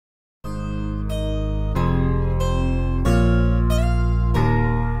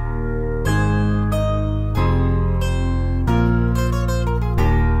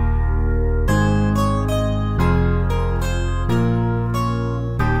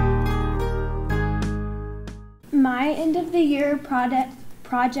My end of the year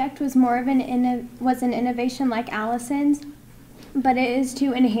project was more of an innovation like Allison's, but it is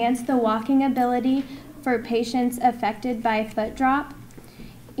to enhance the walking ability for patients affected by foot drop.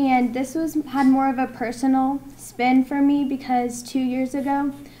 And this had more of a personal spin for me because 2 years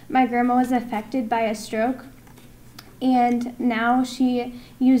ago, my grandma was affected by a stroke, and now she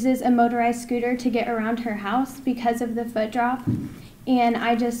uses a motorized scooter to get around her house because of the foot drop. And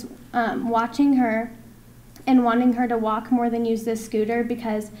I just, watching her and wanting her to walk more than use this scooter,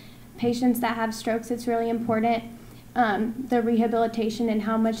 because patients that have strokes, it's really important, the rehabilitation and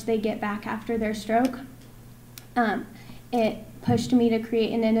how much they get back after their stroke. It pushed me to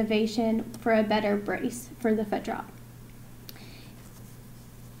create an innovation for a better brace for the foot drop.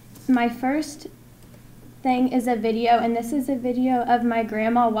 My first thing is a video, and this is a video of my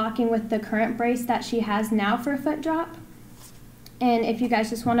grandma walking with the current brace that she has now for foot drop. And if you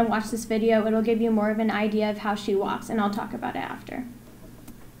guys just want to watch this video, it'll give you more of an idea of how she walks, and I'll talk about it after.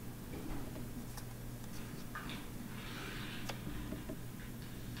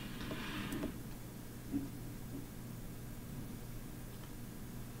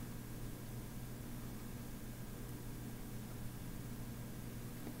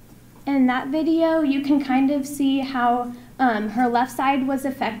 In that video, you can kind of see how her left side was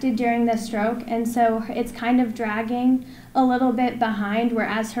affected during the stroke, and so it's kind of dragging a little bit behind,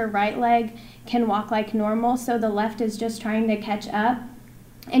 whereas her right leg can walk like normal, so the left is just trying to catch up.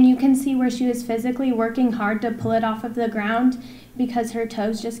 And you can see where she was physically working hard to pull it off of the ground because her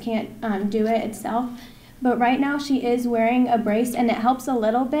toes just can't do it itself. But right now she is wearing a brace, and it helps a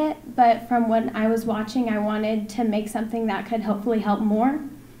little bit, but from what I was watching, I wanted to make something that could hopefully help more.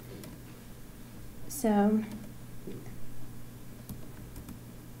 So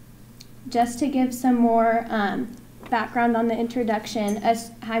just to give some more background on the introduction,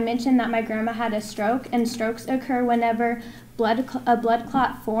 I mentioned that my grandma had a stroke, and strokes occur whenever a blood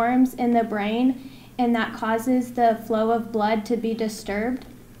clot forms in the brain, and that causes the flow of blood to be disturbed.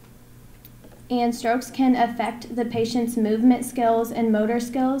 And strokes can affect the patient's movement skills and motor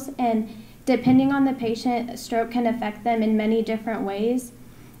skills, and depending on the patient, a stroke can affect them in many different ways.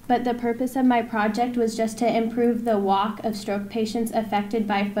 But the purpose of my project was just to improve the walk of stroke patients affected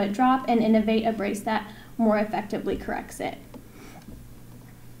by foot drop and innovate a brace that more effectively corrects it.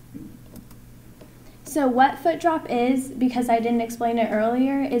 So what foot drop is, because I didn't explain it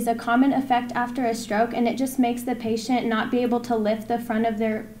earlier, is a common effect after a stroke, and it just makes the patient not be able to lift the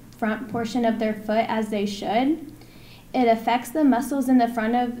front portion of their foot as they should. It affects the muscles in the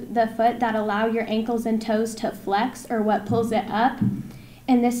front of the foot that allow your ankles and toes to flex, or what pulls it up.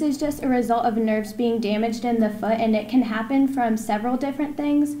 And this is just a result of nerves being damaged in the foot, and it can happen from several different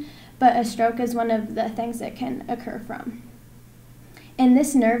things, but a stroke is one of the things it can occur from. And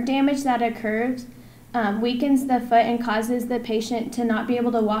this nerve damage that occurs weakens the foot and causes the patient to not be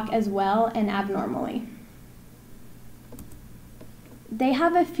able to walk as well and abnormally. They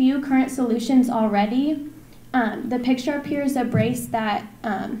have a few current solutions already. The picture up here is a brace that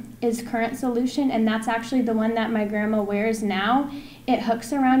is current solution, and that's actually the one that my grandma wears now. It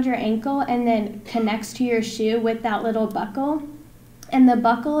hooks around your ankle and then connects to your shoe with that little buckle. And the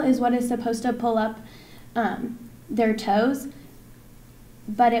buckle is what is supposed to pull up their toes,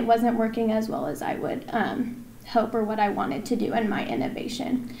 but it wasn't working as well as I would hope or what I wanted to do in my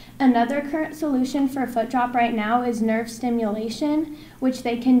innovation. Another current solution for foot drop right now is nerve stimulation, which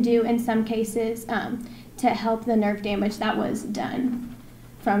they can do in some cases to help the nerve damage that was done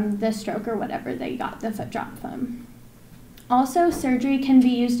from the stroke or whatever they got the foot drop from. Also, surgery can be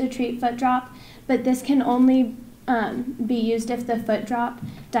used to treat foot drop, but this can only be used if the foot drop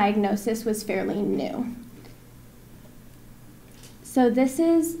diagnosis was fairly new. So this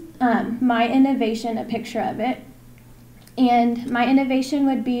is my innovation, a picture of it. And my innovation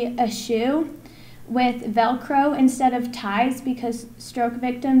would be a shoe with Velcro instead of ties, because stroke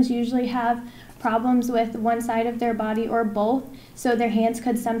victims usually have problems with one side of their body or both, so their hands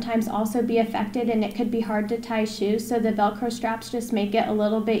could sometimes also be affected, and it could be hard to tie shoes, so the Velcro straps just make it a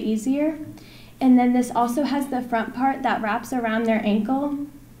little bit easier. And then this also has the front part that wraps around their ankle,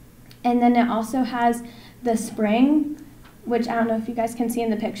 and then it also has the spring, which I don't know if you guys can see in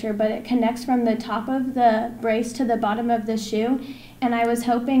the picture, but it connects from the top of the brace to the bottom of the shoe. And I was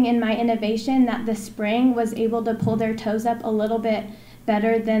hoping in my innovation that the spring was able to pull their toes up a little bit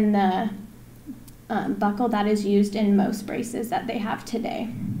better than the buckle that is used in most braces that they have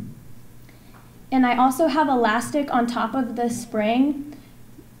today. And I also have elastic on top of the spring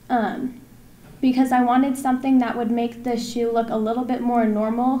because I wanted something that would make the shoe look a little bit more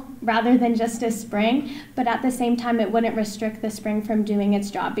normal rather than just a spring, but at the same time it wouldn't restrict the spring from doing its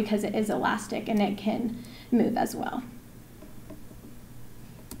job because it is elastic and it can move as well.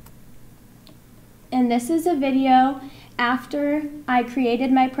 And this is a video after I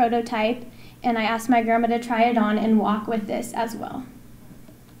created my prototype, and I asked my grandma to try it on and walk with this as well.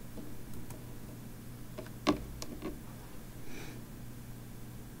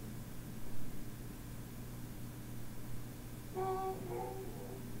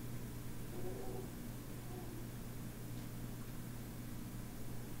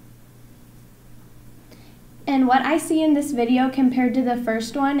 And what I see in this video compared to the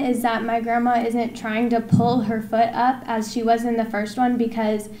first one is that my grandma isn't trying to pull her foot up as she was in the first one,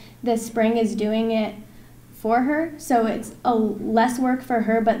 because the spring is doing it for her. So it's less work for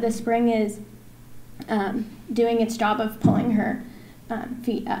her, but the spring is doing its job of pulling her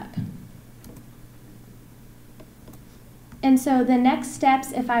feet up. And so the next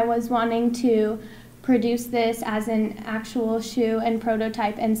steps, if I was wanting to produce this as an actual shoe and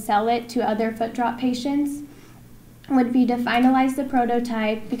prototype and sell it to other foot drop patients, would be to finalize the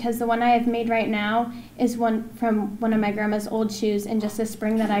prototype, because the one I have made right now is one from one of my grandma's old shoes and just a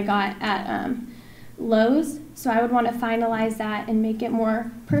spring that I got at Lowe's. So I would want to finalize that and make it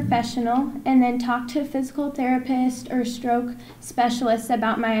more professional, and then talk to a physical therapist or stroke specialists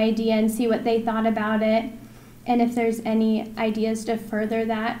about my idea and see what they thought about it, and if there's any ideas to further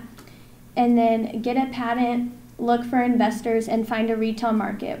that. And then get a patent, look for investors, and find a retail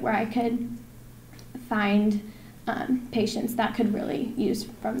market where I could find patients that could really use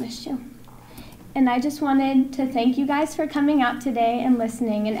from this shoe. And I just wanted to thank you guys for coming out today and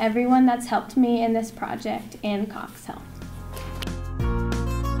listening, and everyone that's helped me in this project and Cox Health.